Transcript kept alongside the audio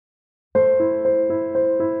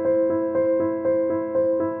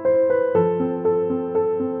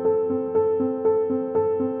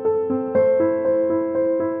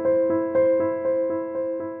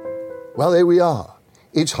Well, there we are.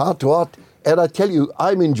 It's heart to heart. And I tell you,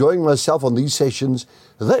 I'm enjoying myself on these sessions.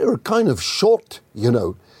 They are kind of short,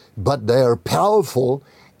 but they are powerful,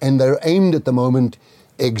 and they're aimed at the moment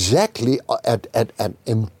exactly at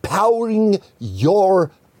empowering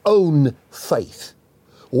your own faith.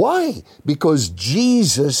 Why? Because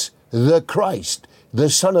Jesus, the Christ,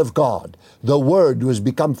 the Son of God, the Word who has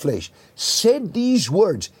become flesh, said these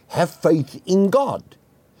words, have faith in God.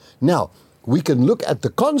 Now, we can look at the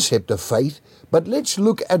concept of faith, but let's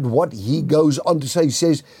look at what he goes on to say. He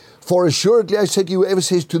says, for assuredly I say to you, whoever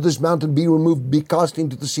says to this mountain, be removed, be cast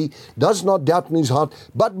into the sea, does not doubt in his heart,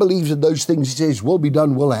 but believes that those things he says will be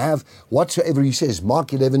done, will have, whatsoever he says. Mark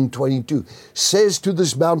 11:22 says to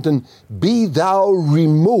this mountain, be thou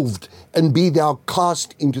removed, and be thou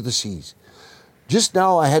cast into the seas. Just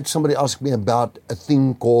now I had somebody ask me about a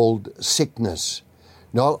thing called sickness.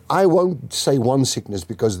 Now, I won't say one sickness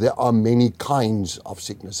because there are many kinds of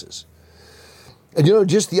sicknesses. And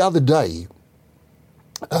just the other day,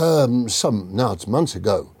 now it's months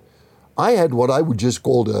ago, I had what I would just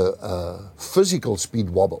call a physical speed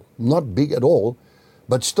wobble. Not big at all,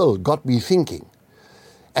 but still got me thinking.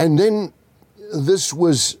 And then this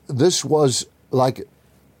was like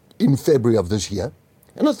in February of this year.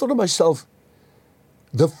 And I thought to myself,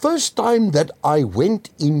 the first time that I went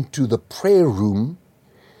into the prayer room,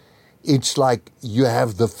 it's like you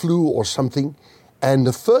have the flu or something, and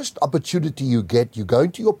the first opportunity you get, you go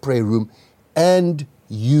into your prayer room and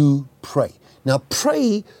you pray. Now,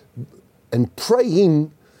 pray and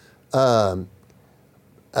praying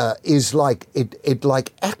is like, it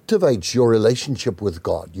like activates your relationship with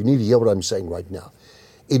God. You need to hear what I'm saying right now.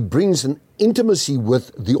 It brings an intimacy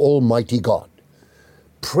with the Almighty God.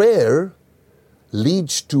 Prayer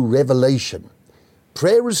leads to revelation.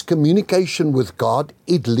 Prayer is communication with God.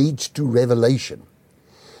 It leads to revelation.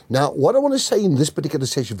 Now, what I want to say in this particular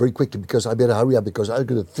session very quickly, because I better hurry up because I've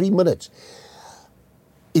got 3 minutes.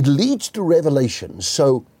 It leads to revelation.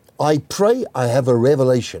 So I pray, I have a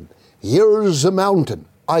revelation. Here's a mountain.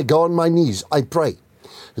 I go on my knees, I pray.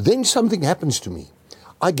 Then something happens to me.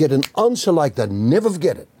 I get an answer like that. Never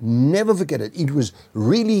forget it. Never forget it. It was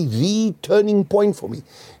really the turning point for me.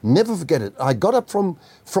 Never forget it. I got up from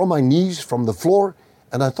my knees, from the floor,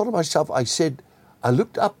 and I thought to myself, I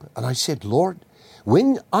looked up and I said, Lord,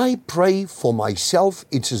 when I pray for myself,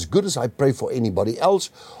 it's as good as I pray for anybody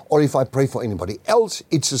else. Or if I pray for anybody else,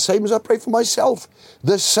 it's the same as I pray for myself.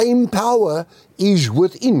 The same power is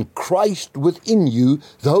within Christ, within you,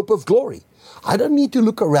 the hope of glory. I don't need to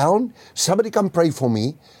look around. Somebody come pray for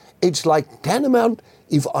me. It's like tantamount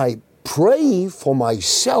if I pray for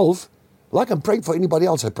myself, like I'm praying for anybody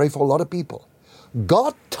else. I pray for a lot of people.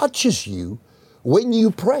 God touches you when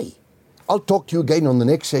you pray. I'll talk to you again on the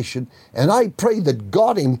next session, and I pray that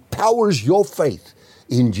God empowers your faith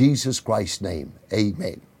in Jesus Christ's name.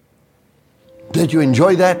 Amen. Did you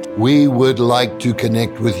enjoy that? We would like to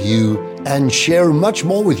connect with you and share much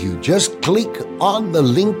more with you. Just click on the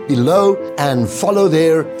link below and follow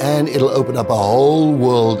there, and it'll open up a whole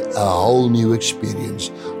world, a whole new experience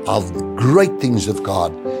of great things of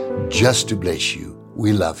God just to bless you.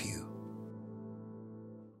 We love you.